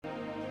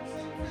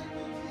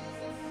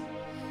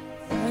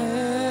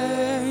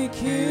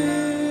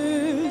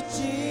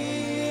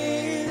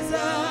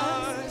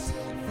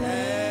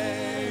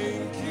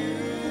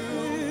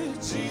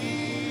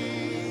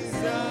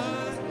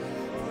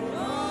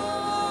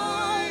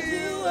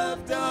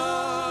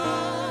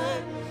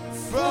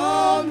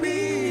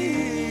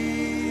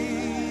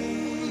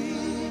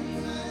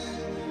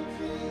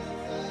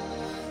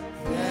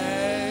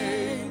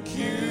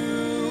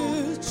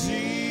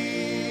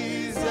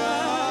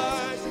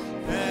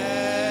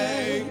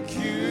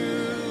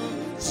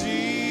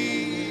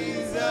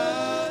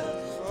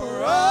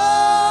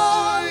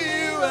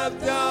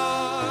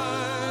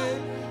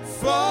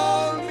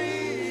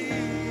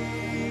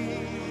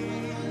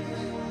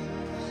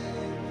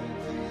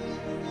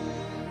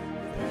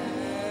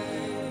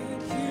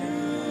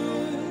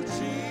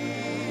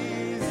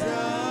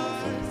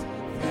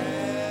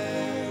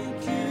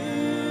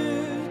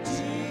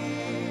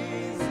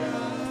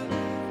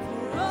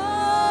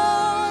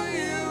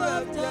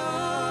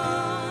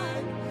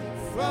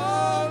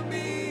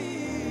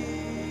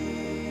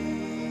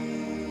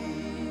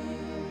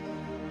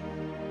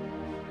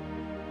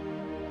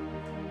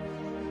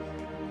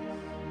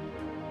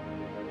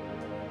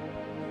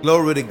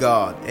Glory to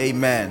God.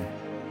 Amen.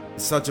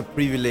 It's such a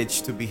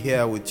privilege to be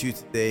here with you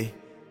today,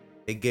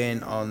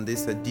 again on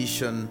this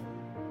edition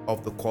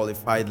of The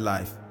Qualified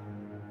Life.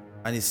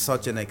 And it's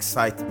such an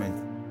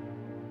excitement.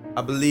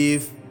 I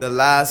believe the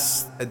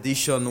last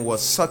edition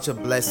was such a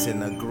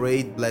blessing, a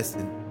great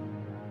blessing.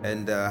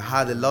 And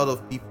had a lot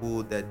of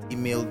people that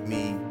emailed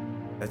me,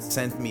 that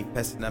sent me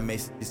personal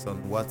messages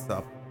on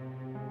WhatsApp,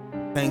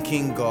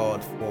 thanking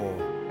God for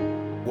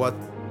what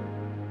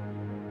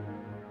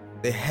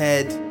they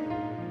heard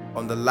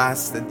on the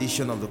last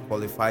edition of The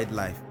Qualified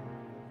Life.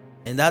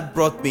 And that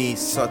brought me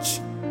such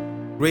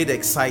great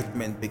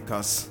excitement,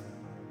 because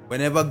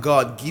whenever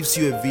God gives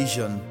you a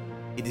vision,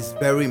 it is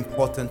very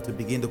important to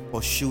begin to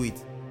pursue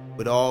it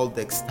with all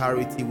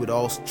dexterity, with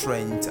all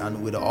strength,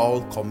 and with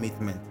all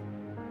commitment.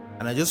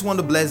 And I just want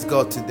to bless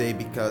God today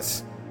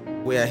because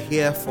we are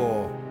here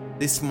for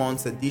this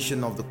month's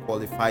edition of The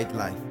Qualified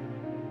Life.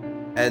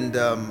 And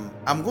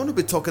I'm going to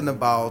be talking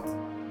about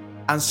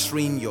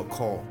answering your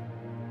call,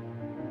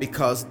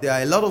 because there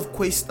are a lot of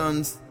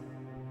questions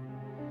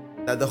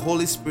that the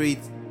Holy Spirit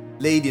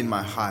laid in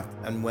my heart.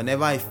 And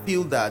whenever I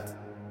feel that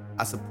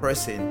as a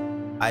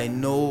person, I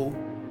know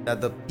that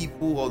the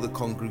people or the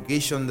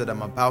congregation that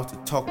I'm about to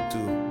talk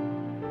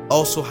to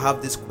also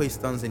have these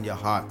questions in their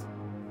heart.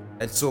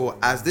 And so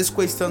as these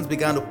questions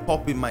began to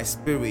pop in my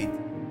spirit,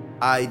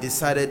 I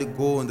decided to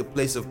go in the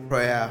place of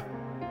prayer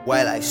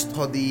while I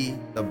study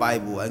the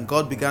Bible. And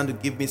God began to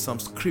give me some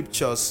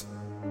scriptures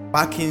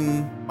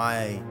backing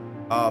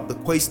the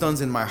questions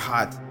in my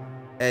heart.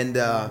 And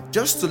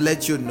just to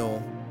let you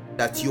know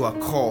that you are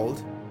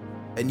called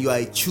and you are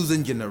a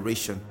chosen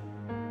generation.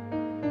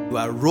 You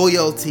are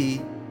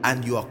royalty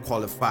and you are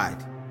qualified.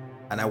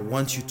 And I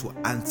want you to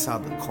answer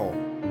the call.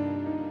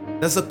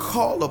 There's a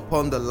call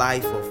upon the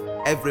life of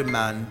every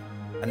man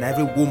and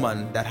every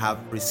woman that have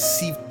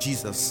received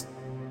Jesus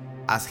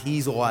as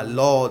his or our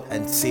Lord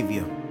and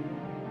Savior.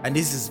 And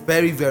this is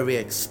very, very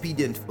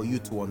expedient for you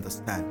to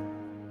understand.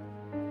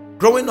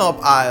 Growing up,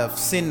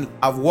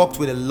 I've worked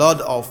with a lot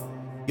of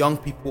young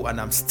people,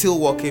 and I'm still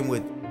working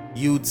with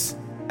youths,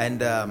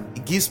 and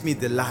it gives me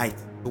delight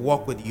to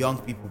work with young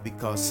people,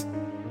 because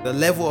the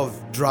level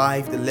of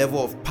drive, the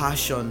level of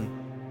passion,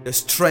 the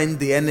strength,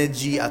 the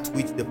energy at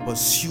which they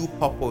pursue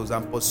purpose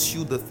and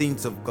pursue the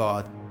things of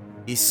God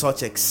is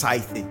such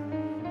exciting.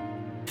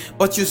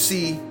 But you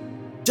see,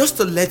 just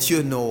to let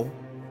you know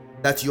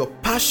that your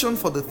passion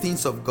for the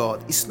things of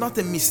God is not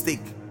a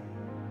mistake.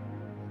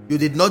 You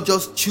did not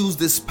just choose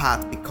this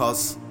path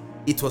because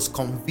it was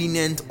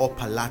convenient or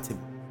palatable.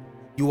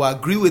 You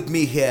agree with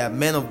me here,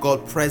 men of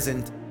God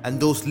present and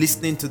those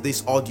listening to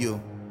this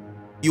audio.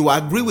 You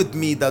agree with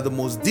me that the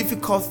most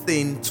difficult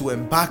thing to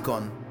embark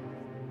on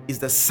is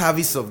the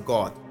service of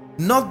God.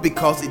 Not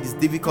because it is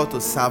difficult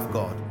to serve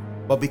God,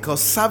 but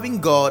because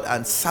serving God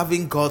and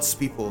serving God's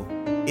people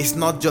is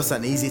not just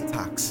an easy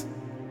task.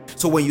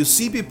 So when you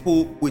see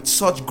people with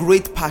such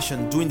great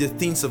passion doing the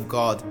things of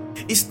God,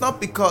 it's not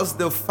because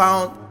they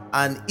found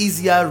an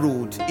easier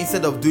route.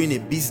 Instead of doing a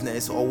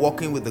business or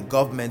working with the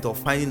government or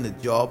finding a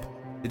job,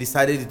 they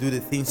decided to do the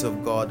things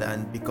of God,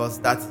 and because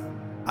that's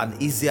an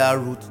easier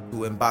route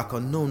to embark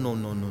on. No.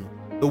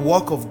 The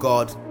work of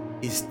God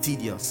is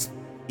tedious.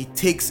 It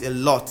takes a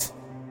lot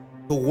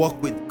to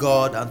work with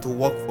God and to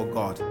work for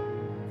God.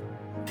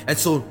 And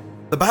so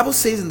the Bible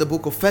says in the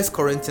book of 1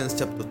 Corinthians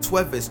chapter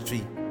 12 verse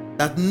 3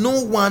 that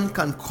no one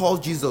can call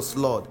Jesus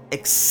Lord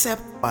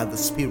except by the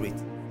Spirit.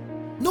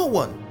 No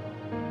one.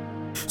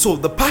 So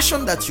the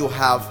passion that you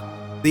have,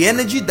 the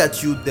energy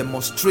that you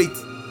demonstrate,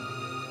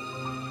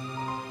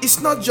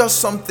 it's not just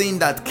something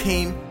that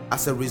came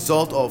as a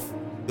result of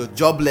your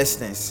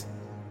joblessness,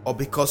 or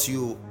because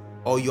you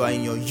are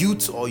in your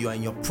youth or you are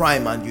in your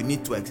prime and you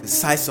need to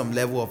exercise some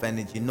level of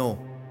energy. No,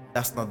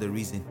 that's not the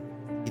reason.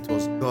 It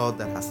was God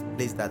that has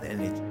placed that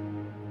energy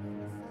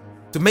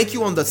to make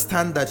you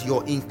understand that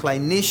your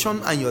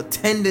inclination and your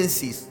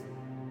tendencies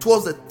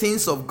towards the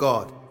things of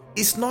God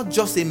is not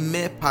just a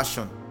mere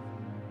passion.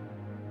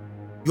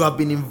 You have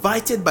been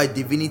invited by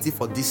divinity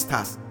for this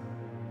task,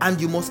 and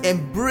you must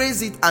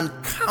embrace it and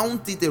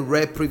count it a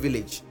rare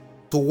privilege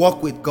to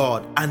walk with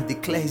God and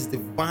declare his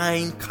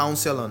divine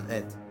counsel on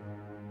earth.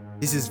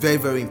 This is very,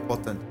 very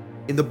important.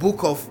 In the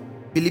book of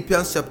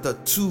Philippians chapter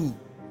 2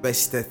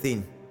 verse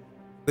 13,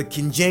 the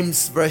King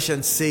James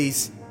Version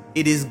says,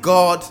 "It is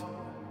God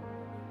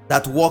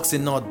that works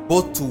in us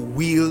both to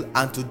will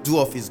and to do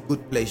of his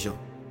good pleasure."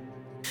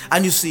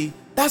 And you see,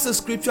 that's the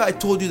scripture I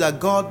told you that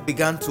God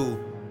began to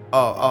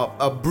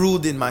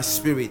brood in my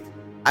spirit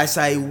as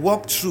I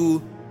walked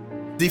through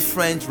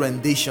different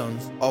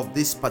renditions of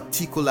these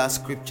particular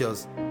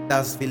scriptures.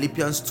 That's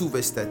Philippians 2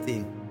 verse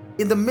 13.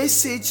 In the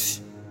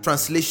Message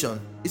translation,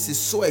 this is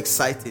so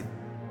exciting.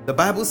 The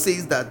Bible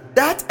says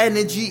that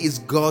energy is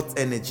God's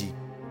energy.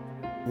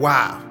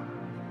 Wow.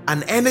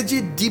 An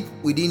energy deep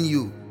within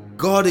you,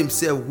 God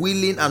himself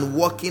willing and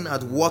working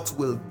at what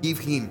will give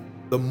him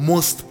the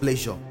most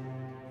pleasure.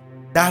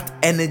 That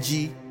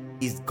energy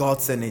is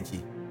God's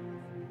energy.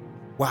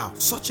 Wow,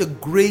 such a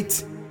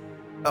great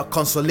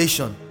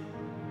consolation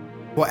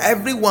for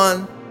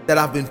everyone that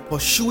have been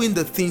pursuing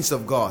the things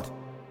of God,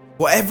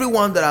 for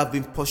everyone that have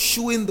been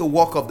pursuing the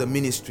work of the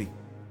ministry,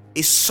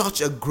 is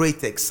such a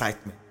great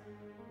excitement.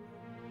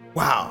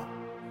 Wow.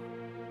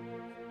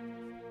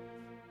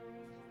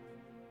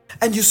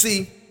 And you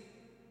see,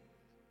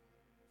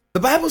 the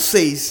Bible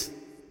says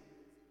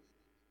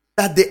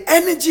that the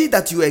energy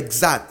that you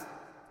exert,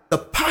 the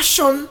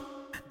passion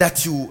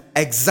that you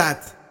exert,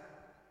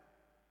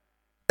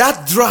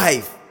 that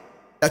drive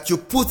that you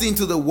put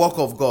into the work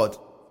of God,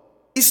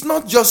 it's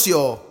not just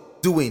your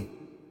doing.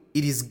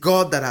 It is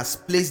God that has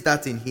placed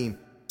that in him,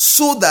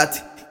 so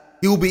that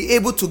he will be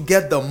able to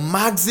get the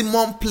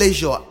maximum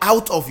pleasure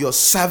out of your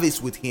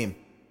service with him.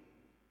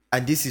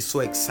 And this is so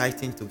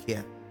exciting to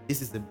hear.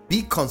 This is a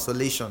big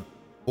consolation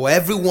for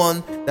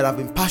everyone that have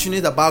been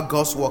passionate about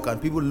God's work,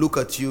 and people look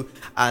at you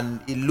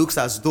and it looks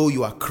as though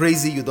you are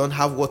crazy. You don't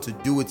have what to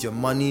do with your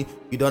money.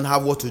 You don't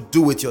have what to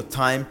do with your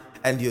time,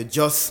 and you're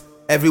just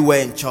everywhere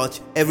in church,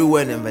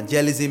 everywhere in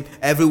evangelism,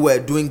 everywhere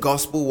doing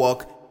gospel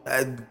work,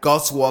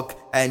 God's work,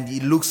 and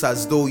it looks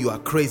as though you are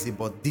crazy.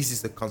 But this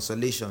is a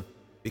consolation,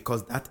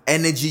 because that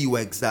energy you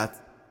exert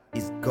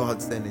is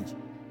God's energy.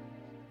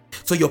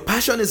 So your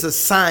passion is a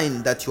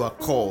sign that you are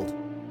called.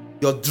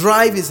 Your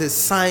drive is a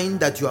sign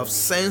that you have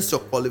sensed your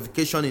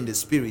qualification in the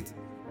Spirit,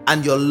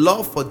 and your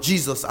love for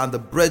Jesus and the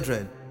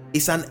brethren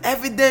is an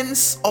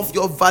evidence of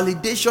your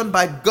validation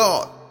by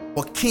God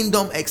for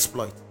kingdom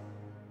exploit.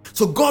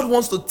 So God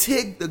wants to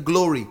take the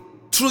glory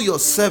through your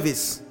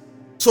service.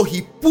 So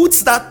he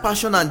puts that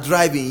passion and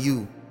drive in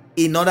you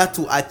in order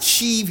to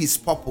achieve his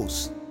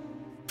purpose.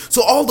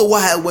 So all the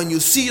while, when you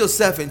see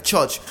yourself in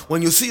church,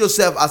 when you see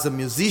yourself as a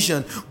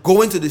musician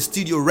going to the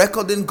studio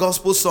recording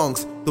gospel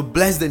songs to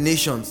bless the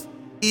nations,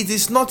 it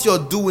is not your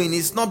doing.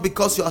 It's not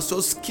because you are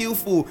so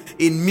skillful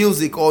in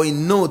music or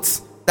in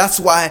notes. That's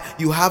why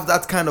you have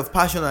that kind of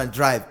passion and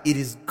drive. It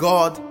is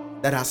God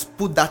that has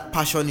put that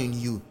passion in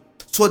you,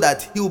 so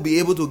that he will be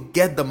able to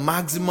get the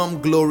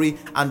maximum glory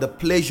and the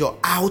pleasure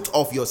out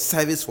of your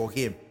service for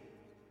him.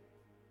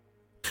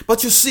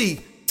 But you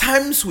see,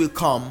 times will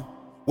come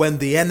when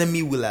the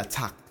enemy will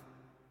attack,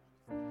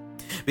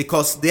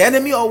 because the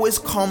enemy always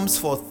comes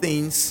for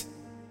things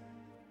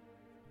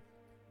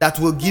that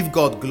will give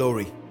God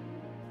glory.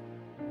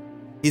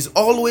 He's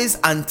always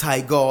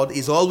anti-God,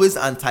 he's always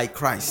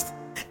anti-Christ.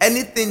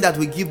 Anything that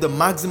will give the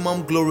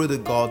maximum glory to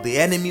God, the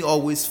enemy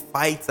always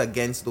fights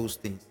against those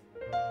things.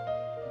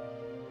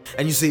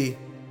 And you see,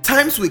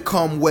 times will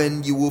come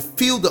when you will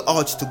feel the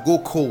urge to go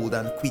cold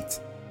and quit.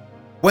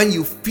 When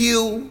you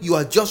feel you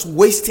are just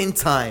wasting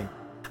time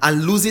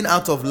and losing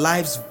out of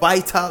life's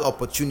vital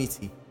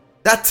opportunity.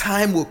 That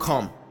time will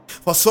come.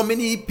 For so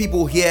many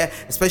people here,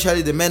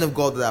 especially the men of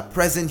God that are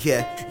present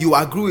here, you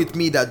agree with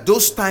me that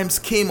those times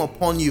came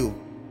upon you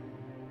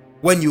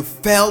when you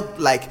felt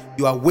like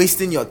you are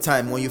wasting your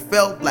time, when you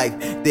felt like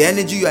the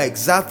energy you are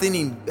exerting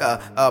in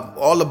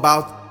all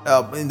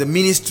about in the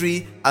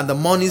ministry and the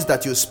monies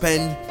that you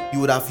spend, you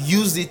would have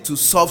used it to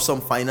solve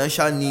some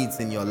financial needs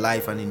in your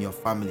life and in your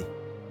family.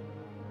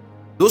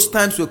 Those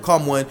times will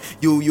come when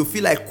you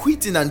feel like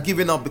quitting and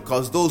giving up,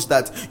 because those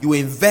that you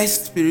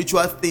invest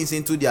spiritual things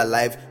into their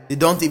life, they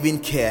don't even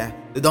care,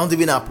 they don't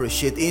even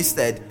appreciate.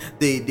 Instead,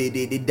 they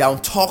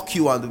down talk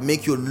you and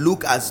make you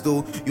look as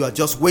though you are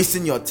just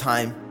wasting your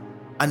time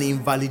and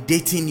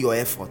invalidating your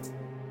effort.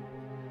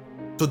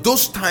 So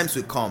those times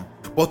will come.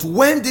 But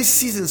when these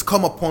seasons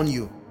come upon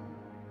you,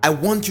 I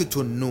want you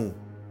to know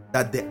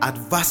that the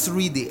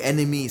adversary, the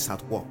enemy, is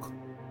at work.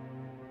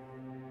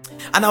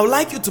 And I would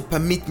like you to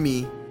permit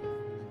me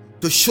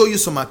to show you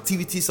some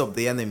activities of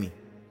the enemy,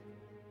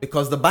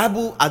 because the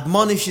Bible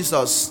admonishes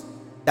us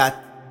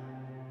that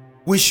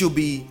we should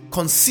be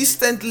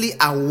consistently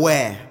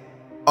aware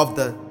of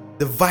the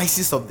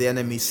devices of the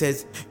enemy. It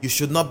says you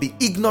should not be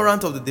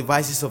ignorant of the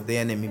devices of the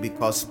enemy,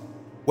 because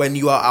when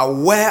you are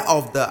aware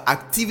of the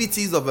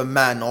activities of a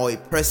man or a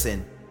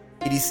person,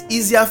 it is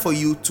easier for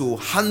you to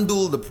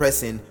handle the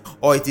person,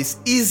 or it is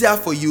easier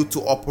for you to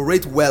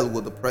operate well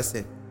with the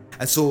person.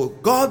 And so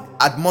God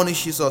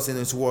admonishes us in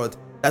his word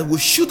that we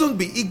shouldn't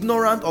be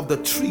ignorant of the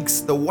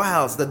tricks, the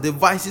wiles, the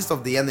devices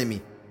of the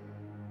enemy.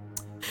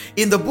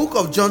 In the book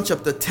of John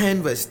chapter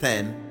 10 verse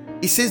 10,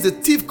 it says, the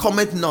thief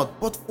cometh not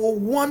but for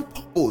one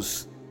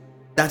purpose,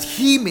 that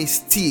he may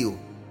steal,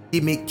 he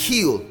may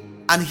kill,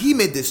 and he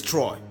may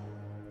destroy.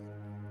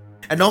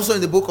 And also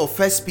in the book of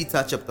 1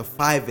 Peter chapter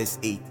 5 verse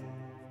 8,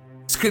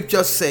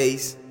 scripture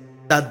says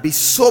that be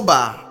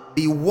sober,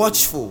 be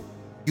watchful.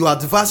 Your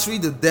adversary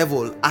the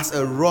devil, as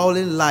a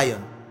roaring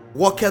lion,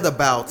 walketh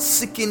about,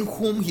 seeking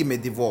whom he may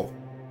devour.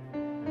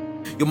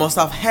 You must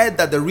have heard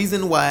that the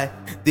reason why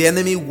the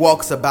enemy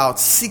walks about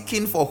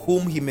seeking for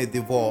whom he may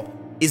devour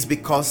is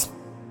because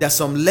there are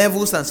some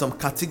levels and some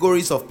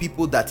categories of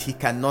people that he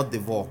cannot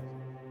devour.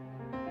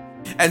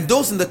 And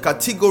those in the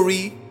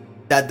category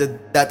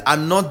that are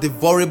not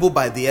devourable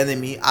by the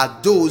enemy are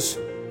those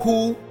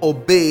who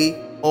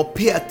obey or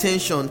pay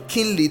attention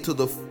keenly to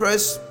the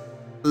first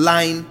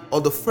line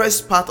or the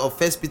first part of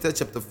 1 Peter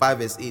chapter 5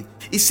 verse 8.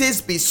 It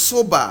says be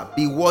sober,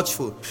 be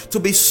watchful. To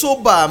be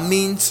sober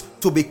means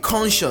to be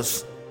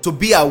conscious, to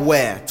be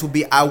aware, to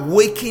be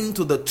awakened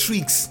to the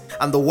tricks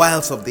and the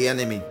wiles of the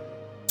enemy.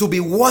 To be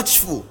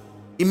watchful,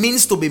 it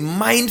means to be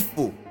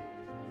mindful,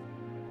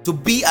 to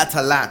be at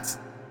alert.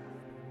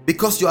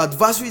 Because your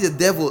adversary, the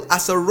devil,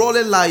 as a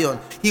roaring lion,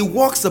 he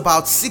walks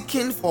about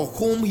seeking for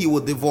whom he will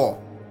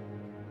devour.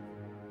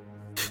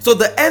 So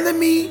the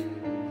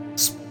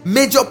enemy's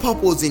major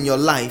purpose in your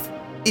life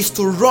is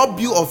to rob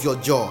you of your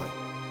joy,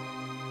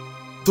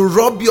 to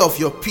rob you of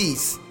your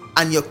peace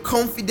and your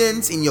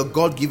confidence in your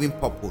God-given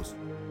purpose.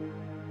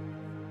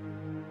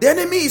 The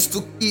enemy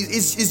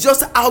is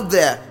just out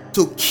there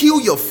to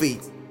kill your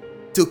faith,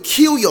 to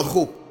kill your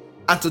hope,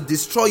 and to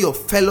destroy your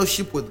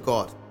fellowship with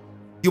God.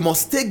 You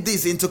must take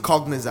this into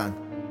cognizance.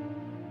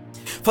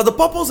 For the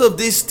purpose of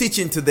this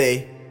teaching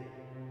today,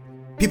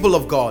 people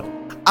of God,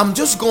 I'm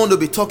just going to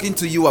be talking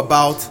to you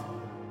about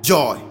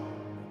joy.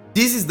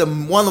 This is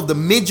one of the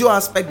major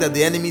aspects that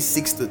the enemy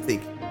seeks to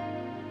take.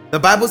 The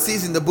Bible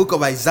says in the book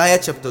of Isaiah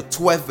chapter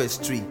 12 verse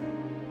 3,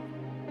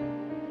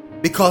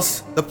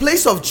 because the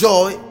place of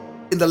joy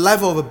in the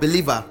life of a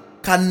believer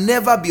can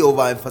never be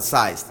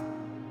overemphasized.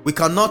 We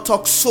cannot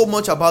talk so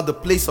much about the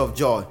place of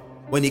joy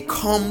when it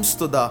comes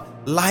to the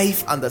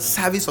life and the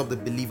service of the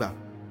believer.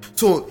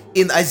 So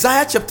in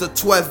Isaiah chapter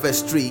 12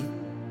 verse 3,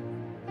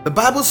 the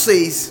Bible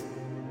says,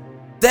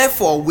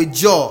 therefore with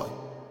joy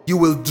you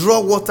will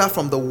draw water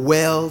from the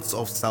wells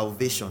of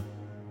salvation.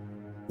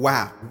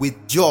 Wow,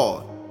 with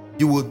joy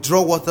you will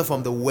draw water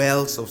from the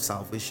wells of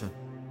salvation.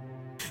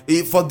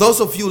 For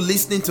those of you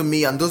listening to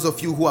me and those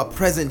of you who are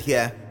present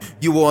here,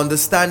 you will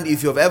understand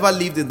if you've ever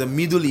lived in the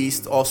Middle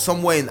East or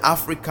somewhere in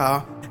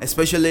Africa,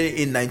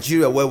 especially in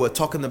Nigeria where we're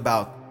talking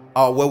about,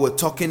 where we're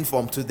talking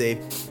from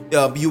today,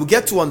 you will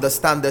get to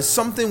understand there's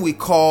something we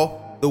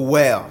call the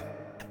well.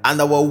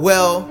 And our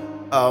well,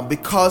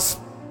 because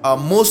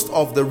most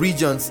of the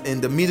regions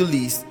in the Middle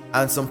East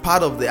and some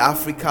part of the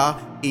Africa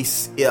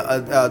is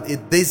a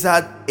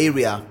desert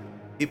area.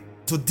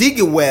 To dig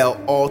a well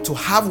or to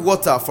have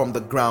water from the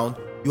ground,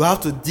 you have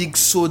to dig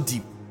so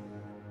deep.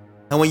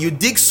 And when you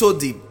dig so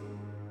deep,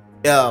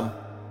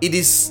 it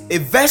is a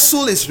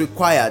vessel is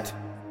required,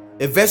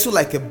 a vessel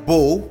like a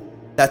bow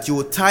that you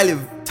will tie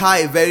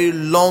a very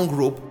long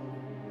rope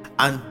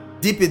and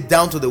dip it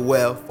down to the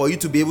well for you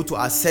to be able to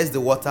access the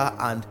water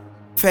and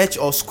fetch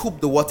or scoop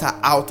the water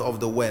out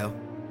of the well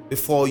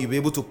before you be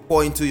able to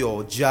pour into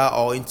your jar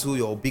or into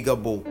your bigger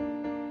bowl.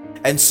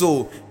 And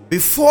so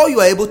before you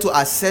are able to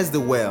access the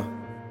well,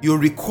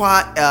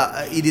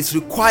 it is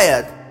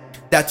required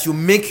that you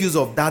make use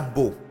of that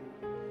bowl.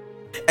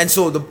 And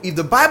so if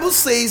the Bible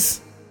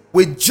says,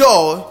 with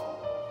joy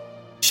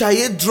shall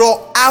ye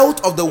draw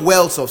out of the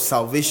wells of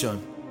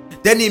salvation,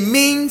 then it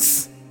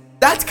means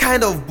that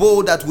kind of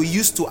bowl that we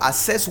use to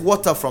access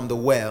water from the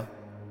well.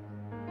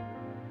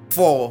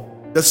 For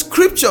the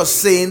scripture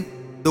saying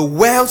the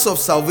wells of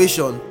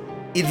salvation,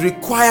 it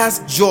requires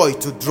joy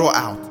to draw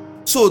out.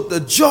 So the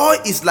joy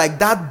is like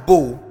that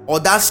bowl or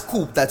that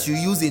scoop that you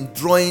use in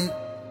drawing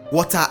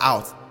water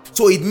out.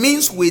 So it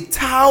means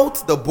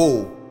without the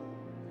bowl,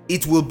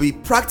 it will be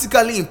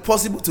practically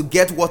impossible to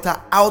get water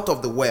out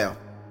of the well.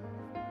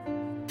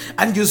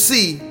 And you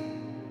see,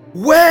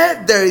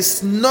 where there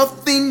is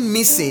nothing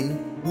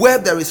missing, where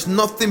there is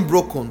nothing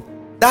broken,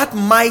 that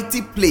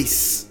mighty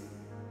place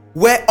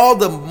where all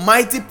the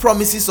mighty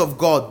promises of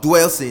God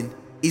dwells in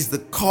is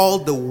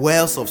called the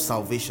wells of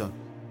salvation.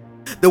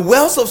 The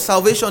wells of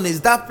salvation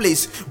is that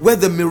place where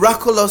the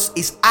miraculous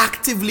is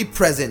actively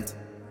present.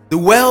 The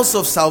wells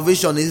of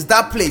salvation is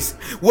that place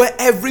where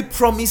every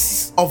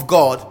promise of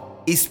God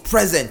is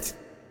present,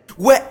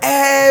 where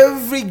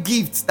every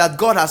gift that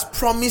God has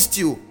promised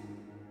you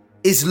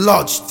is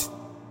lodged.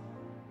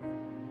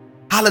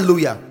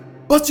 Hallelujah.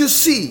 But you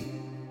see,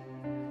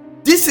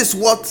 this is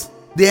what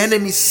the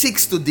enemy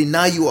seeks to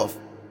deny you of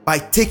by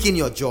taking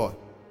your joy,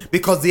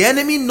 because the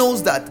enemy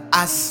knows that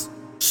as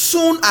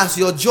soon as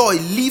your joy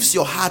leaves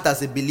your heart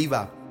as a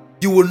believer,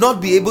 you will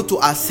not be able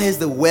to access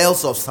the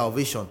wells of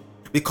salvation.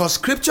 Because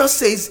scripture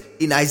says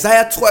in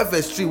Isaiah 12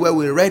 verse 3, where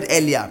we read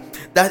earlier,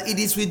 that it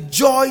is with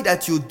joy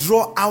that you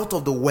draw out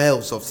of the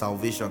wells of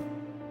salvation.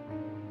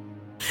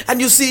 And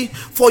you see,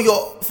 for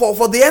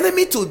the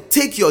enemy to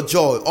take your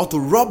joy or to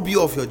rob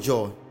you of your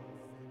joy,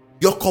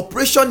 your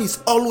cooperation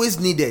is always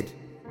needed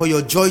for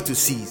your joy to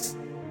cease.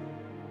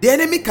 The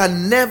enemy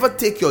can never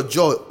take your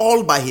joy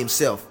all by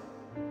himself.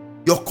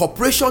 Your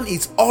cooperation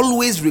is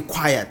always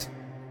required.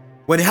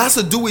 When it has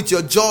to do with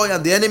your joy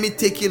and the enemy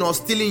taking or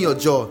stealing your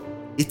joy,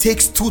 it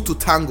takes two to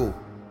tango.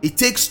 It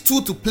takes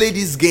two to play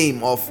this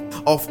game of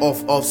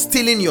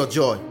stealing your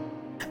joy.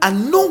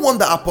 And no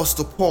wonder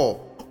Apostle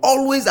Paul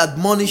always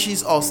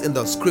admonishes us in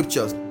the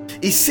scriptures.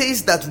 He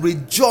says that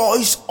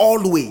rejoice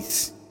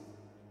always.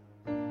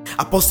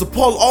 Apostle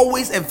Paul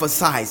always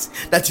emphasized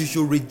that you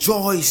should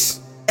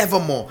rejoice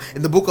evermore.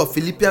 In the book of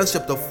Philippians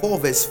chapter 4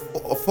 verse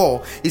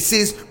 4, it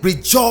says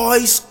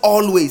rejoice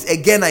always.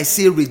 Again I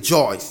say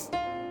rejoice.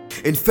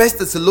 In 1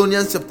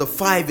 Thessalonians chapter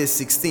 5 verse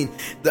 16,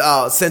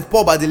 St.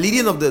 Paul, by the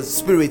leading of the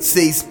Spirit,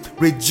 says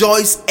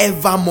rejoice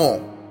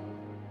evermore.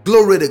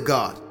 Glory to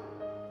God.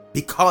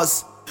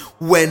 Because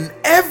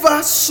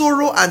whenever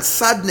sorrow and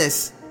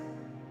sadness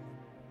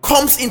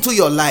comes into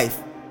your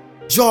life,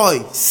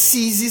 joy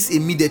ceases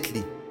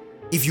immediately.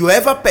 If you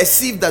ever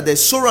perceive that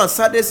there's sorrow and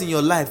sadness in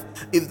your life,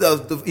 in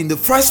the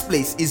first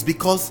place, is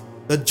because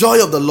the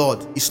joy of the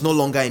Lord is no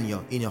longer in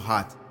your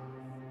heart.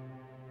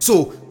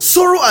 So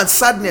sorrow and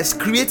sadness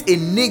create a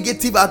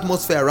negative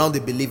atmosphere around the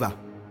believer.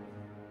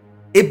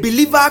 A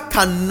believer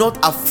cannot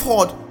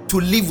afford to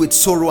live with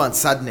sorrow and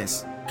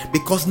sadness,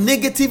 because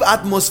negative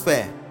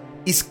atmosphere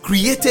is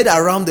created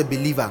around the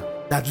believer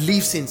that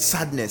lives in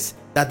sadness,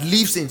 that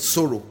lives in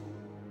sorrow.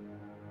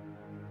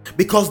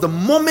 Because the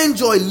moment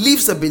joy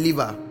leaves a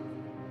believer,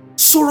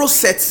 sorrow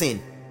sets in.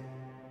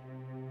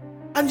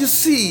 And you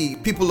see,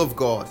 people of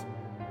God,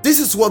 this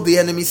is what the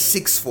enemy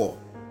seeks for.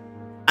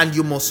 And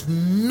you must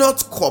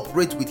not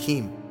cooperate with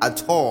him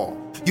at all.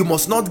 You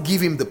must not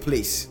give him the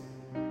place.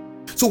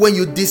 So when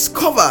you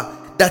discover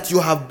that you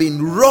have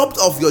been robbed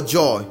of your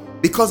joy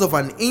because of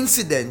an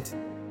incident,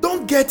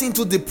 don't get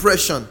into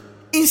depression.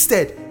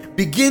 Instead,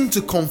 begin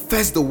to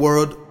confess the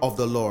word of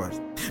the Lord.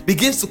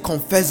 Begins to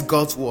confess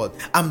God's word.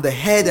 I'm the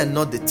head and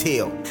not the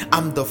tail.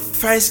 I'm the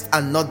first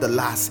and not the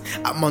last.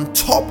 I'm on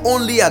top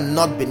only and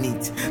not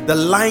beneath. The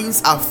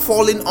lines are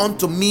falling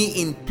onto me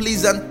in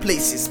pleasant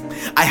places.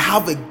 I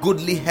have a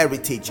goodly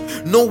heritage.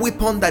 No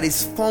weapon that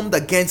is formed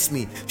against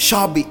me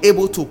shall be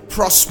able to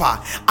prosper.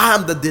 I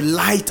am the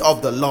delight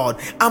of the Lord.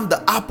 I'm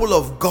the apple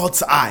of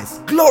God's eyes.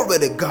 Glory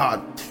to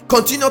God.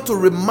 Continue to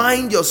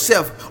remind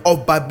yourself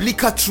of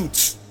biblical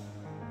truths.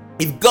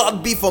 If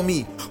God be for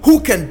me,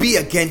 who can be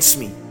against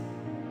me?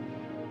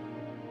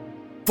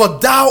 For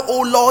thou,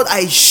 O Lord, are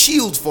a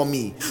shield for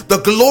me,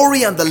 the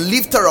glory and the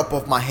lifter up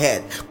of my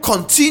head.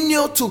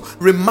 Continue to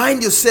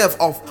remind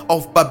yourself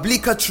of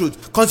biblical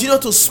truth. Continue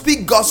to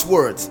speak God's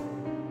words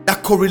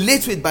that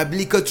correlate with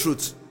biblical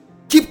truth.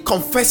 Keep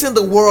confessing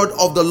the word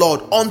of the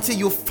Lord until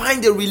you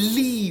find a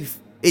relief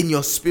in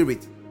your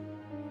spirit.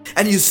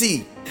 And you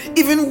see,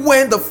 even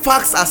when the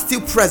facts are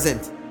still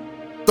present,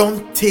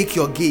 don't take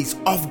your gaze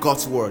off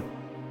God's word,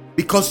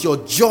 because your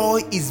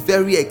joy is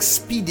very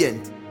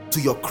expedient to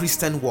your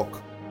Christian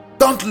walk.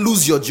 Don't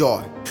lose your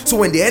joy. So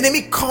when the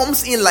enemy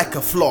comes in like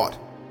a flood,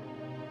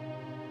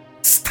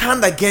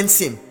 stand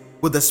against him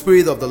with the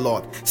Spirit of the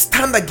Lord.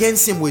 Stand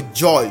against him with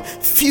joy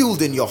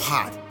filled in your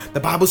heart. The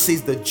Bible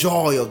says the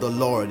joy of the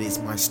Lord is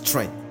my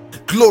strength.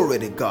 Glory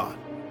to God.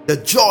 The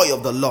joy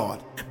of the Lord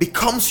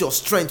becomes your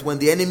strength when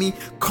the enemy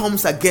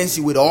comes against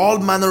you with all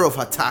manner of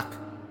attack.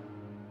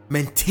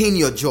 Maintain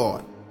your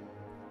joy.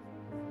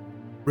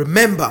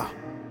 Remember,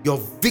 your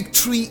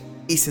victory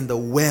is in the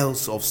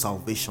wells of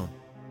salvation.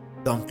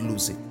 Don't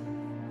lose it.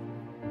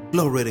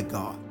 Glory to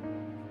God.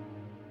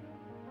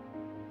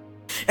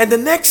 And the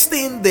next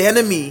thing the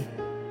enemy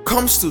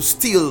comes to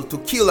steal, to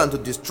kill, and to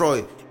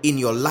destroy in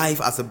your life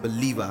as a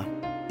believer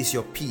is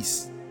your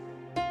peace.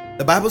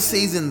 The Bible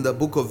says in the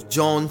book of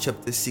John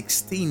chapter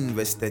 16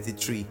 verse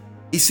 33,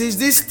 it says,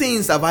 "These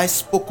things have I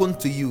spoken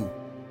to you,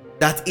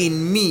 that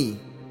in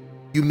me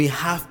you may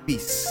have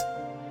peace.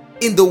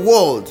 In the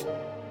world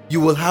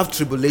you will have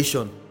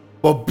tribulation,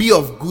 but be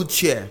of good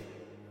cheer.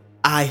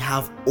 I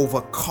have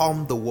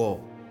overcome the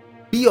world."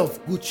 Be of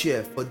good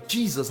cheer, for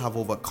Jesus have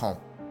overcome.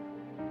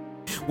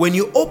 When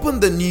you open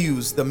the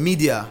news, the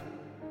media,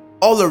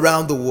 all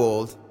around the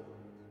world,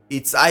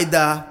 it's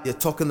either they're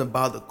talking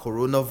about the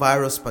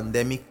coronavirus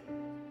pandemic,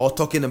 or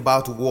talking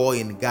about war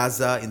in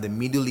Gaza, in the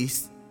Middle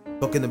East,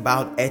 talking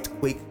about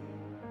earthquake.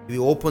 If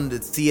you open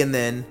the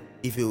CNN,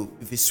 if you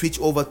switch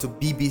over to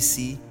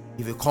BBC,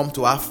 if you come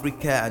to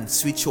Africa and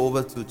switch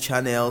over to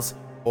channels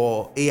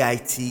or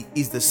AIT,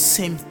 it's the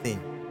same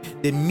thing.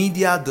 The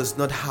media does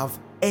not have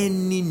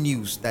any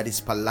news that is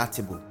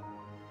palatable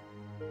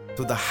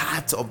to the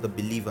heart of the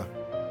believer.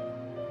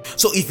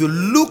 So if you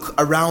look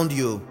around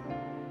you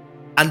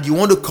and you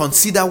want to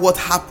consider what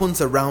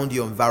happens around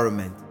your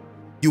environment,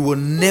 you will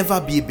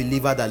never be a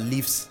believer that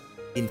lives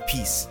in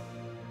peace.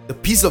 The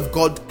peace of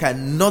God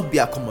cannot be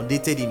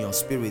accommodated in your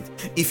spirit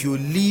if you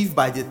live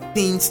by the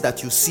things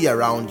that you see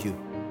around you.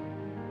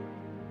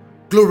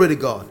 Glory to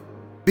God.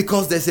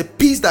 Because there's a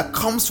peace that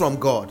comes from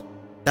God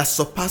that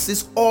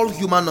surpasses all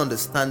human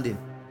understanding.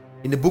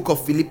 In the book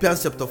of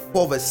Philippians chapter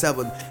 4 verse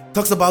 7, it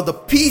talks about the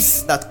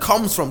peace that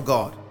comes from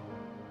God.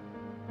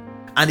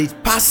 And it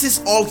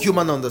passes all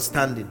human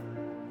understanding.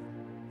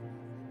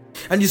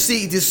 And you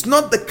see, it is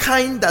not the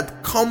kind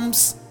that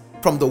comes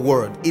from the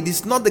world. It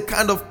is not the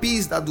kind of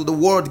peace that the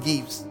world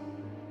gives.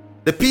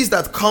 The peace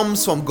that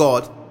comes from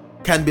God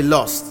can be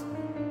lost.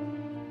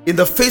 In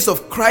the face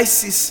of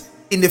crisis,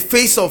 in the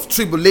face of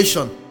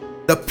tribulation,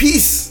 the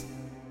peace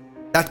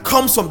that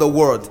comes from the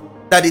world,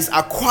 that is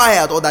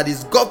acquired or that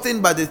is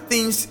gotten by the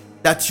things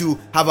that you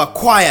have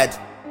acquired,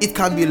 it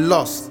can be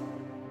lost.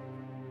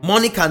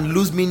 Money can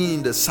lose meaning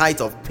in the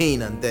sight of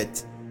pain and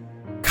death.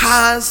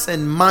 Cars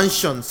and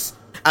mansions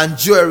and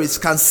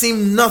jewelries can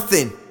seem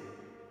nothing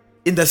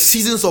in the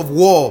seasons of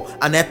war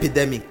and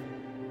epidemic.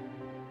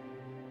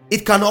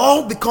 It can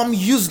all become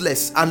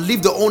useless and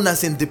leave the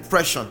owners in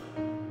depression.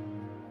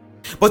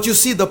 But you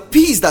see, the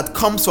peace that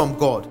comes from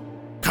God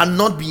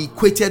cannot be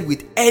equated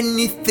with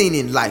anything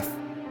in life.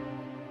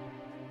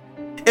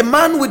 A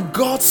man with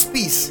God's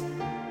peace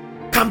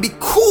can be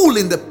cool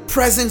in the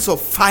presence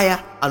of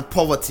fire and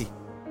poverty.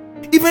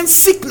 Even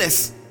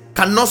sickness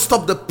cannot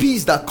stop the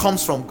peace that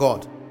comes from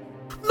God.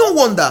 No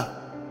wonder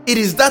it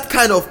is that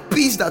kind of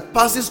peace that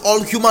passes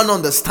all human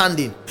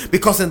understanding,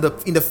 because in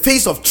the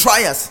face of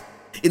trials,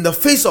 in the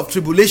face of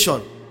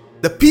tribulation,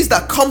 the peace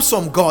that comes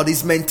from God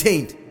is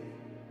maintained.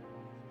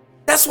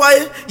 That's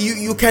why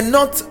you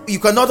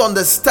cannot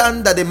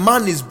understand that a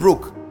man is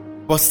broke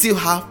but still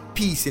have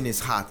peace in his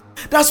heart.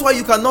 That's why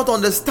you cannot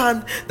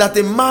understand that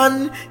a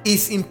man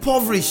is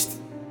impoverished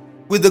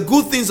with the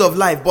good things of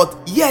life, but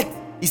yet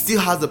he still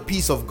has the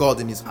peace of God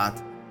in his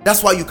heart.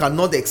 That's why you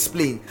cannot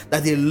explain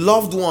that a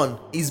loved one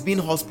is being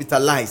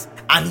hospitalized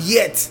and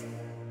yet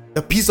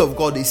the peace of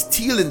God is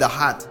still in the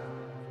heart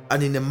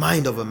and in the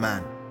mind of a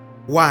man.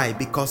 Why?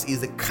 Because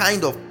it's the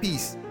kind of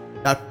peace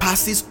that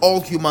passes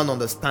all human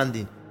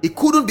understanding. It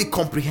couldn't be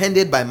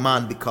comprehended by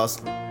man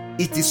because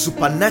it is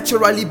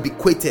supernaturally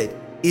bequeathed.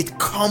 It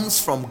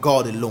comes from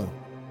God alone.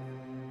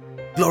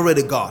 Glory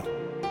to God.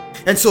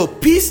 And so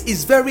peace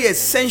is very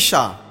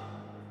essential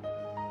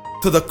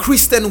to the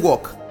Christian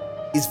walk.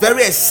 It's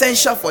very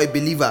essential for a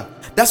believer.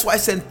 That's why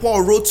St.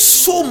 Paul wrote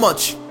so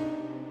much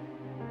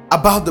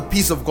about the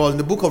peace of God in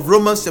the book of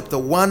Romans chapter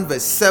 1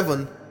 verse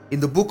 7, in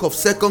the book of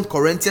 2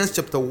 Corinthians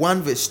chapter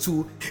 1 verse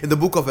 2, in the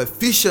book of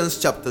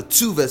Ephesians chapter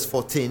 2 verse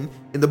 14,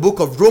 in the book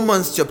of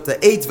Romans chapter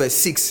 8 verse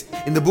 6,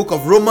 in the book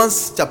of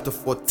Romans chapter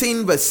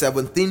 14 verse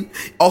 17,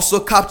 also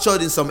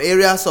captured in some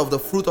areas of the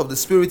fruit of the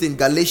Spirit in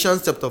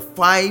Galatians chapter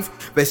 5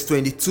 verse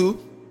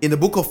 22, in the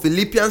book of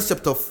Philippians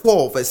chapter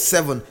 4 verse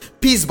 7,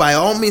 peace by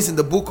all means in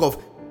the book of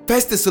 1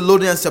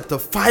 Thessalonians chapter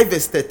 5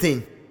 verse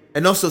 13,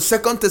 and also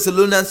 2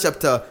 Thessalonians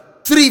chapter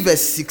 3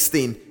 verse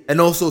 16,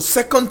 and also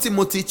 2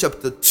 Timothy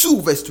chapter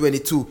 2 verse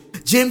 22,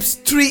 James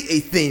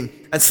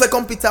 3:18, and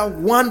 2 Peter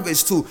 1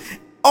 verse 2.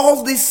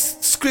 All these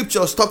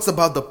scriptures talks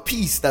about the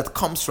peace that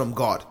comes from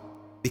God,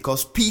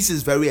 because peace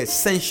is very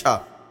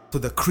essential to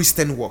the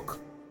Christian walk.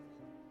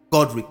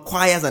 God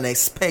requires and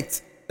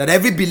expects that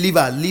every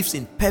believer lives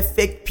in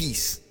perfect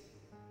peace.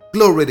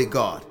 Glory to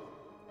God.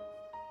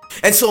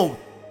 And so,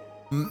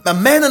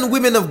 men and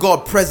women of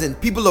God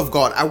present, people of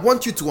God, I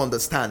want you to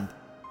understand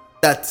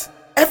that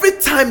every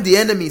time the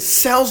enemy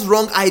sells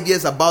wrong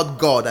ideas about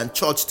God and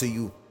church to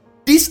you,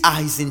 these are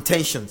his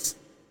intentions.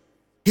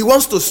 He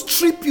wants to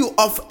strip you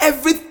of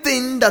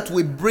everything that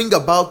will bring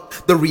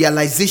about the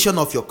realization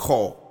of your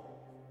call,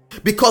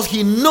 because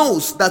he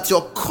knows that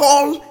your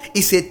call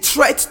is a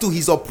threat to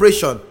his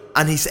operation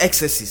and his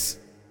excesses.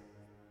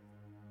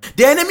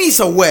 The enemy is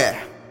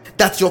aware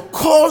that your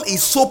call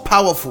is so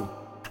powerful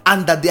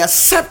and that the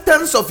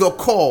acceptance of your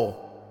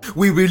call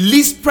will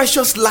release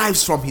precious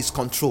lives from his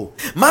control.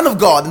 Man of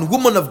God and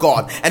woman of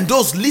God, and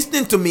those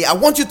listening to me, I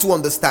want you to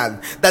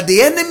understand that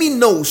the enemy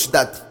knows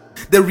that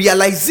the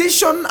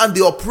realization and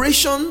the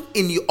operation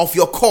of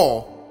your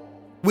call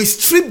will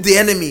strip the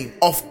enemy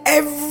of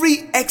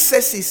every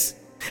excesses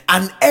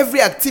and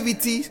every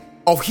activity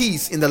of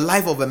his in the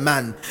life of a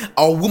man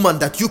or woman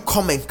that you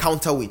come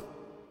encounter with.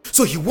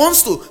 So he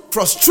wants to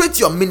frustrate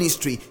your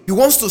ministry. He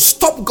wants to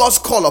stop God's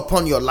call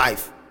upon your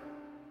life.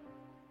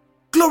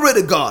 Glory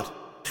to God.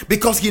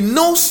 Because he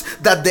knows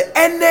that the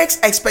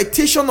next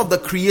expectation of the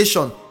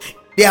creation,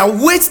 they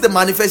await the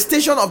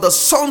manifestation of the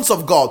sons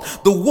of God.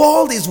 The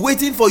world is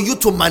waiting for you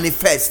to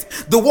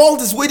manifest. The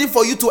world is waiting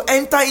for you to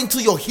enter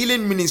into your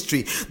healing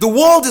ministry. The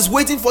world is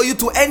waiting for you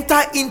to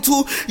enter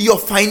into your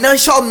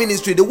financial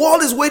ministry. The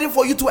world is waiting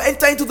for you to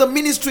enter into the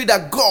ministry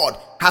that God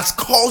has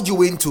called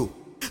you into.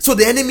 So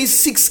the enemy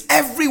seeks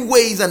every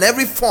ways and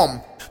every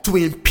form to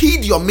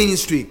impede your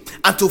ministry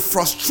and to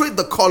frustrate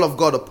the call of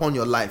God upon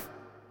your life.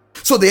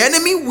 So the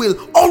enemy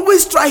will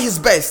always try his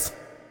best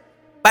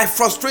by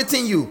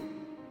frustrating you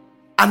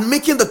and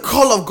making the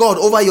call of God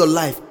over your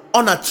life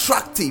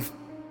unattractive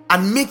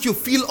and make you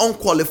feel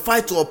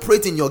unqualified to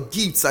operate in your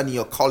gifts and in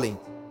your calling.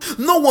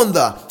 No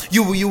wonder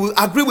you will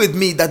agree with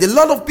me that a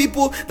lot of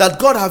people that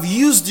God have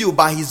used you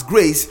by his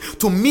grace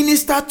to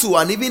minister to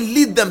and even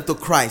lead them to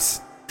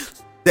Christ,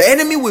 the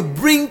enemy will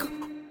bring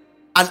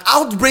an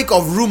outbreak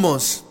of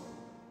rumors,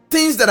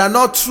 things that are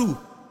not true,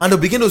 and they'll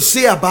begin to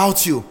say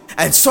about you.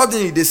 And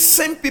suddenly the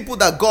same people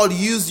that God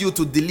used you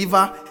to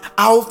deliver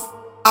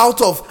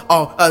out of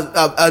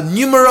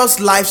numerous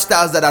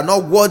lifestyles that are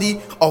not worthy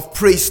of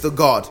praise to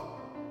God,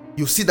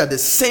 you see that the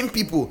same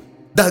people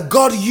that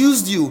God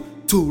used you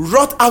to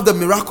wrought out the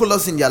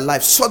miraculous in their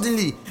life,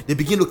 suddenly they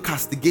begin to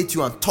castigate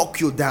you and talk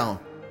you down,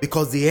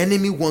 because the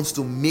enemy wants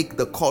to make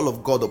the call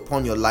of God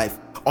upon your life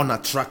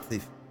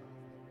unattractive.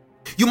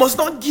 You must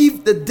not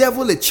give the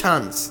devil a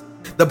chance.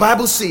 The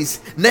Bible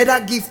says,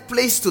 neither give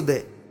place to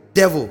the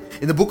devil.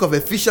 In the book of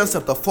Ephesians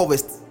chapter 4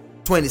 verse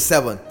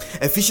 27,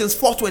 Ephesians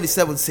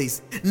 4:27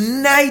 says,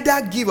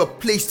 neither give a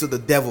place to the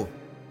devil,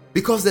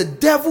 because the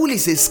devil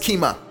is a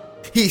schemer.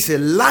 He is a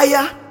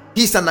liar.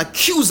 He is an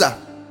accuser,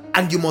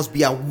 and you must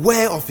be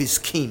aware of his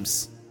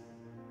schemes.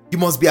 You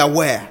must be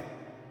aware.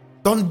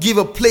 Don't give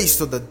a place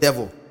to the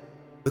devil.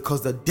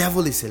 because the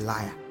devil is a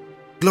liar.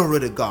 Glory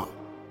to God.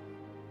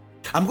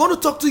 I'm going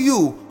to talk to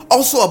you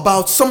also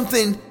about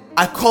something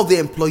I call the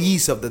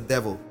employees of the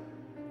devil.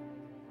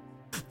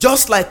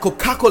 Just like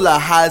Coca-Cola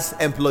has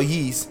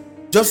employees,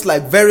 just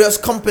like various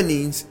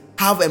companies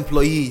have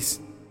employees,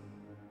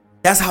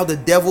 that's how the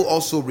devil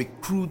also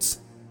recruits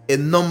a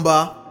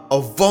number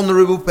of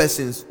vulnerable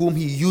persons whom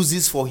he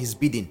uses for his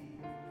bidding.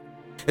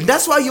 And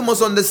that's why you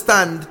must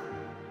understand,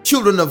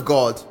 children of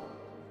God,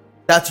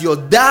 that your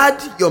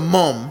dad, your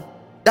mom,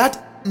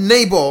 that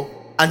neighbor,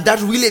 and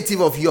that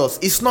relative of yours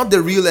is not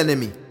the real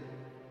enemy.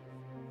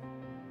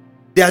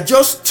 They are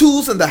just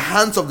tools in the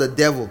hands of the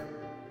devil.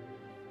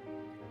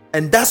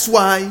 And that's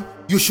why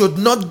you should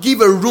not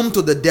give a room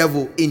to the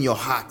devil in your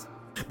heart.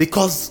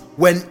 Because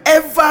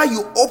whenever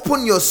you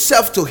open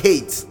yourself to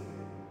hate,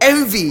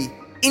 envy,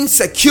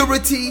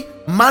 insecurity,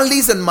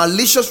 malice, and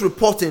malicious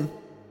reporting,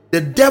 the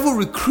devil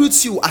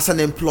recruits you as an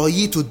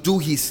employee to do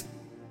his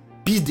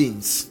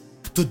biddings,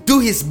 to do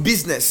his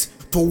business,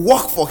 to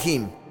work for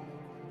him.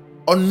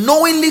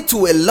 Unknowingly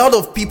to a lot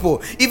of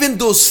people, even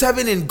those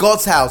serving in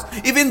God's house,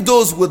 even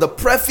those with the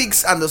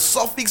prefix and the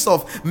suffix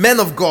of men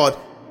of God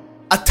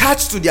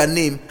attached to their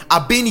name,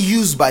 are being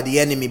used by the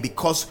enemy.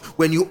 Because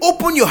when you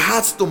open your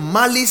hearts to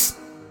malice,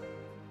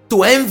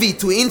 to envy,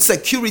 to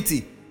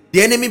insecurity,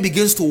 the enemy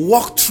begins to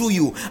walk through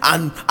you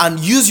and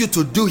use you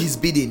to do his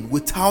bidding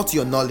without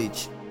your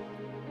knowledge.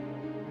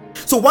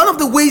 So one of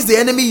the ways the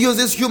enemy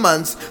uses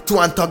humans to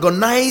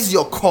antagonize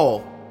your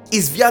call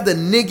is via the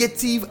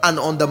negative and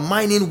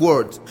undermining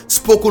words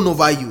spoken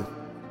over you.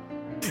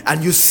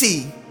 And you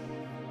see,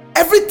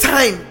 every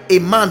time a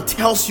man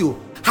tells you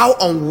how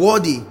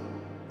unworthy,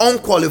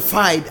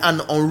 unqualified,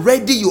 and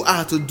unready you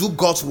are to do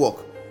God's work,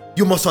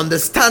 you must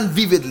understand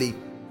vividly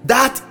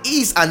that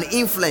is an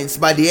influence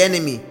by the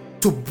enemy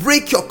to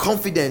break your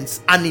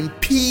confidence and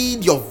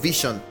impede your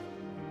vision.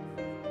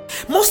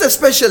 Most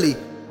especially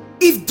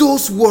if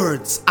those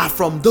words are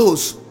from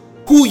those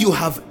who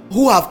have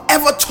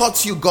ever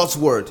taught you God's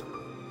word,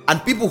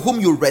 and people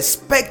whom you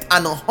respect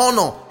and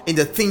honor in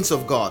the things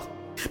of God.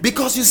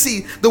 Because you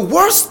see, the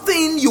worst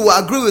thing, you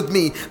will agree with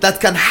me, that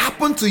can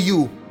happen to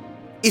you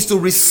is to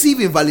receive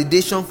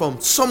invalidation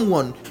from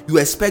someone you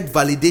expect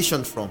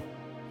validation from.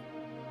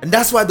 And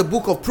that's why the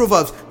book of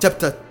Proverbs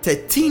chapter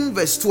 13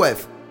 verse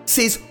 12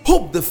 says,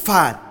 hope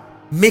deferred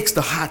makes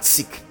the heart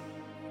sick.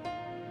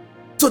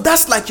 So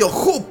that's like your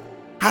hope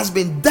has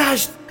been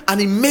dashed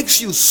and it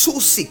makes you so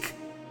sick.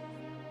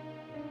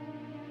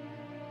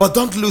 But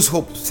don't lose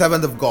hope,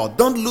 servant of God.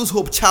 Don't lose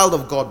hope, child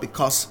of God,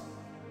 because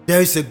there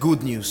is a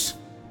good news.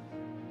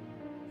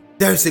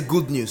 There is a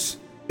good news.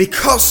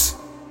 Because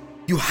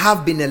you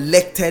have been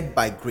elected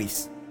by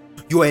grace.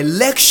 Your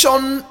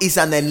election is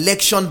an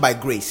election by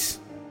grace.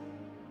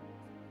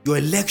 Your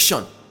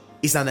election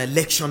is an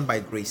election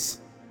by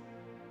grace.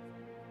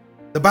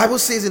 The Bible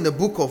says in the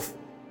book of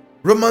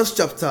Romans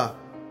chapter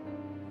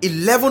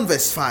 11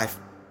 verse 5,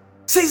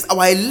 says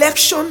our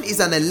election is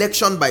an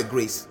election by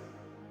grace.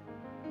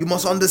 You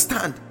must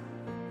understand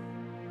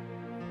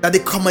that the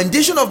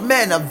commendation of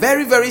men are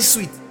very, very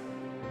sweet.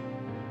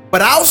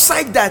 But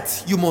outside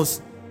that, you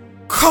must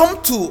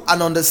come to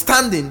an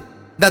understanding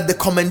that the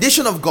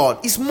commendation of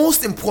God is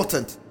most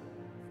important.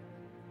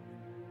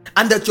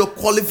 And that your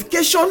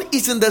qualification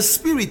is in the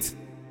spirit.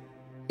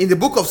 In the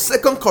book of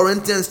 2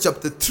 Corinthians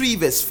chapter 3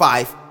 verse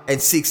 5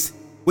 and 6,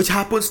 which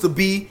happens to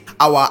be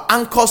our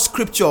anchor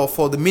scripture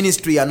for the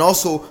ministry and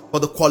also for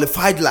the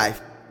qualified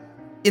life.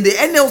 In the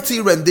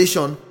NLT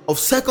rendition of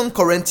 2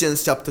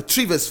 Corinthians chapter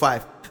 3 verse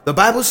 5, the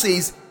Bible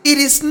says, it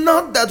is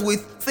not that we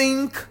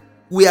think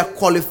we are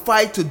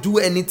qualified to do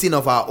anything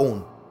of our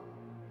own.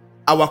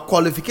 Our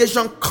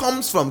qualification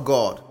comes from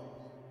God.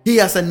 He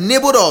has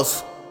enabled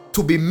us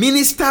to be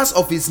ministers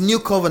of his new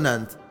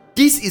covenant.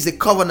 This is a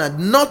covenant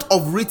not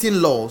of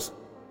written laws,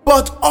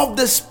 but of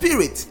the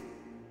Spirit.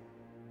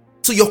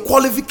 So your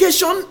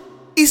qualification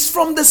is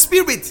from the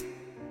Spirit.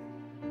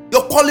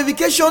 Your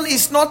qualification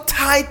is not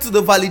tied to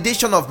the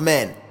validation of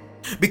men.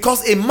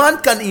 Because a man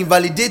can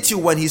invalidate you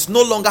when he's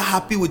no longer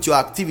happy with your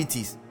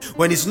activities,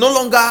 when he's no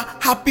longer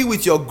happy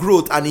with your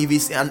growth, and if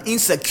he's an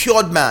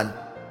insecure man,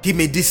 he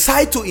may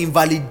decide to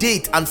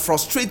invalidate and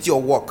frustrate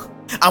your work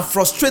and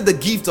frustrate the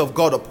gift of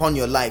God upon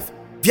your life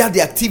via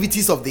the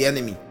activities of the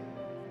enemy.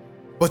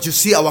 But you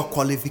see, our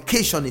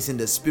qualification is in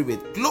the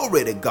Spirit.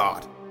 Glory to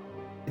God.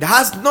 It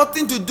has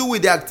nothing to do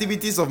with the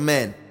activities of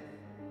men,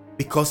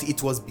 because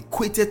it was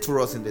bequeathed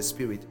to us in the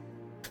Spirit.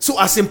 So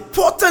as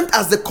important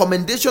as the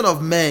commendation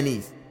of man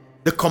is,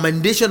 the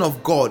commendation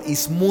of God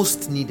is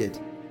most needed.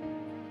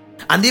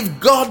 And if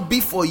God be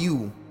for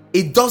you,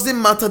 it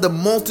doesn't matter the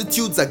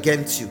multitudes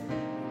against you.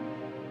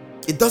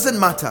 It doesn't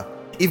matter.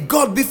 If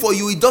God be for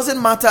you, it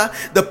doesn't matter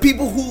the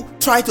people who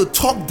try to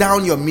talk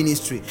down your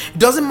ministry. It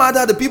doesn't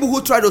matter the people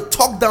who try to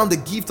talk down the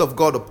gift of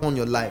God upon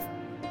your life.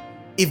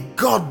 If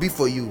God be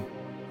for you,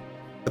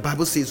 the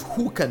Bible says,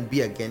 who can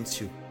be against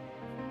you?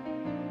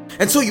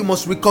 And so you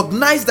must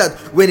recognize that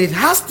when it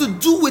has to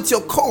do with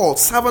your call,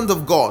 servant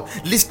of God,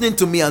 listening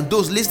to me and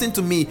those listening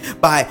to me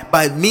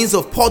by means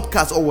of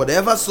podcast or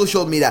whatever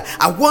social media,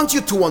 I want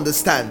you to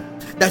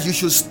understand that you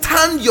should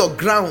stand your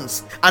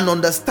grounds and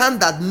understand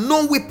that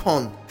no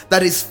weapon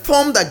that is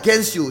formed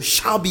against you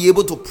shall be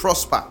able to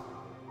prosper.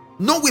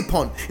 No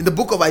weapon. In the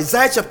book of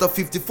Isaiah chapter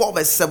 54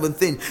 verse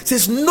 17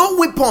 says, no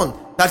weapon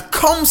that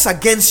comes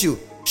against you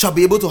shall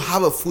be able to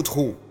have a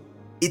foothold.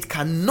 It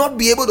cannot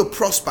be able to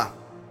prosper.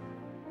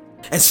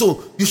 And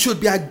so you should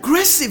be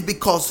aggressive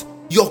because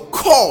your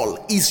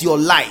call is your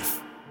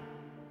life.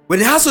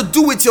 When it has to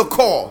do with your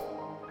call,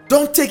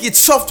 don't take it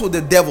soft with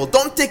the devil.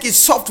 Don't take it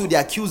soft with the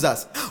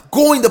accusers.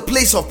 Go in the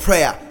place of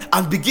prayer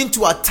and begin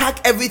to attack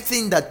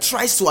everything that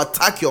tries to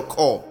attack your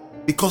call,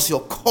 because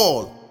your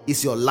call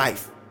is your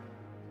life.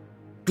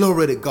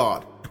 Glory to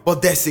God.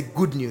 But there's a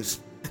good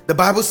news. The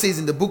Bible says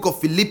in the book of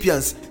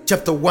Philippians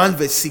chapter 1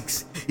 verse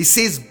 6, it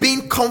says,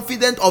 being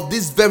confident of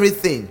this very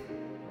thing,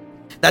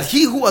 that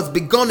he who has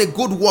begun a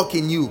good work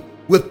in you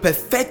will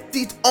perfect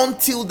it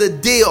until the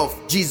day of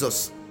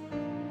Jesus.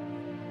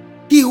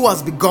 He who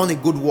has begun a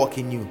good work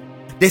in you.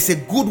 There's a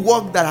good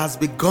work that has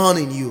begun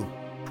in you.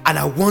 And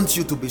I want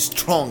you to be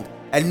strong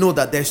and know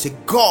that there's a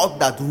God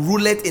that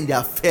ruleth in the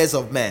affairs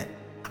of men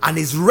and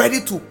is ready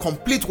to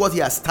complete what he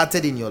has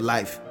started in your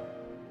life.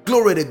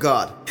 Glory to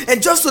God.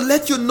 And just to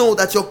let you know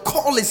that your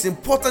call is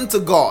important to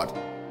God.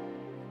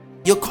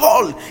 Your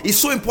call is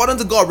so important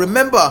to God.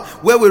 Remember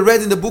where we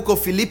read in the book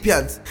of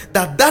Philippians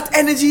that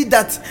energy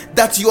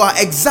that you are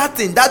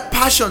exerting, that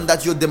passion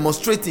that you're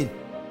demonstrating,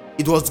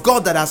 it was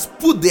God that has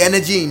put the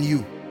energy in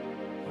you,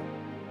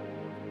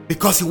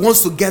 because he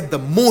wants to get the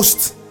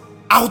most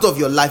out of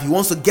your life. He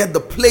wants to get the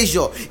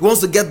pleasure. He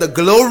wants to get the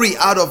glory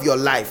out of your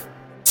life.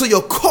 So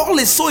your call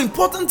is so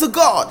important to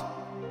God.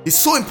 It's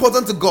so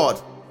important to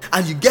God.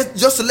 And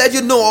just to let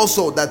you know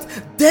also that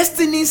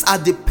destinies are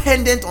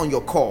dependent on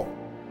your call.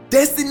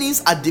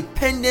 Destinies are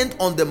dependent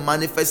on the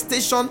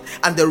manifestation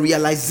and the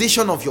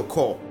realization of your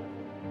call.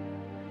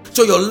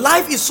 So your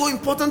life is so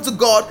important to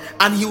God,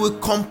 and he will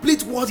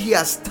complete what he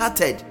has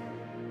started.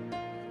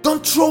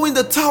 Don't throw in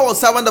the towel,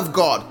 servant of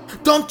God.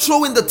 Don't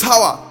throw in the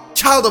towel,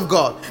 child of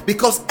God,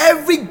 because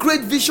every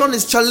great vision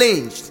is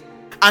challenged,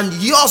 and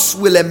yours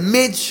will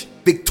emerge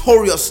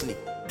victoriously.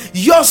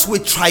 Yours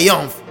will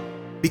triumph,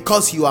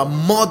 because you are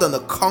more than a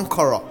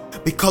conqueror,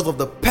 because of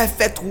the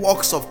perfect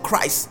works of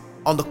Christ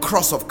on the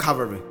cross of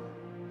Calvary.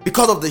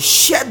 Because of the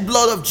shed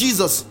blood of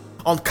Jesus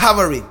on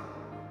Calvary,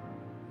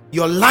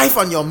 your life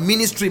and your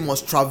ministry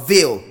must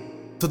travail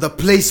to the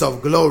place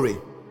of glory.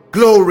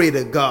 Glory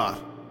to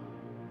God.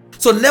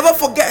 So never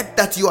forget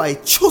that you are a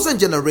chosen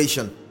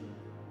generation.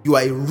 You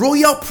are a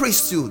royal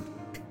priesthood,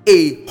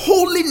 a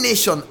holy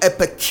nation, a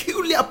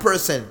peculiar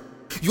person.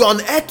 You are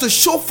on earth to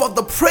show forth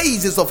the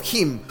praises of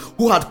him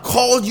who had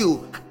called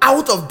you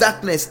out of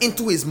darkness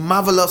into his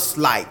marvelous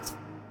light.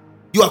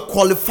 You are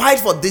qualified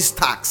for this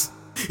task.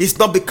 It's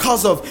not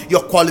because of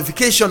your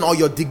qualification or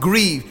your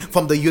degree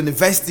from the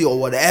university or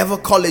whatever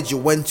college you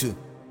went to.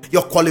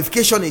 Your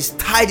qualification is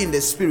tied in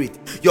the spirit.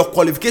 Your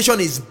qualification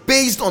is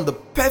based on the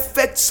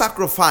perfect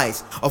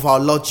sacrifice of our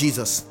Lord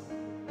Jesus.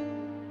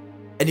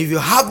 And if you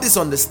have this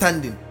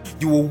understanding,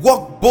 you will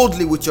walk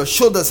boldly with your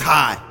shoulders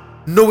high,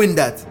 knowing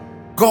that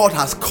God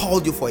has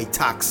called you for a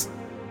task.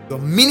 Your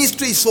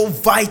ministry is so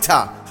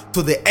vital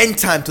to the end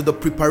time, to the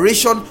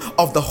preparation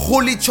of the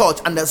holy church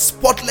and the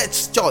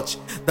spotless church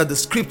that the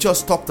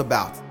scriptures talked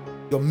about.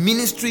 Your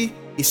ministry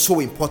is so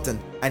important,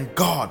 and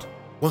God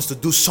wants to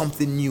do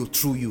something new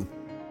through you.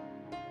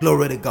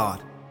 Glory to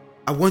God.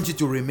 I want you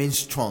to remain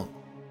strong.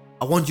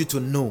 I want you to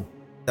know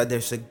that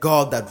there's a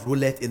God that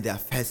ruleth in the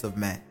affairs of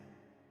man.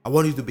 I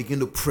want you to begin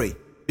to pray.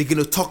 Begin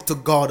to talk to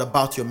God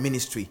about your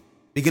ministry.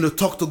 Begin to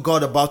talk to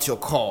God about your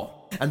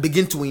call, and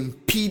begin to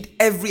impede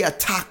every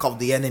attack of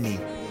the enemy.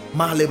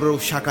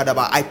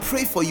 I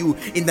pray for you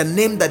in the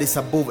name that is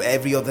above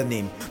every other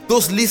name.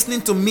 Those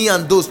listening to me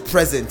and those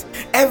present,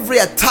 every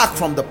attack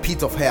from the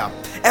pit of hell,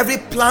 every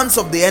plans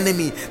of the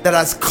enemy that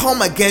has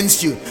come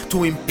against you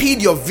to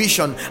impede your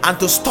vision and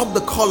to stop the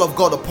call of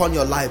God upon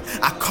your life,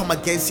 I come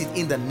against it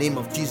in the name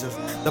of Jesus.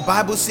 The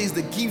Bible says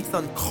the gifts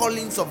and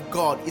callings of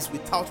God is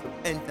without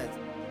repentance.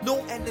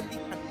 No enemy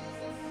can.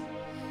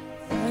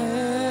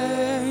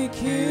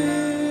 Thank you.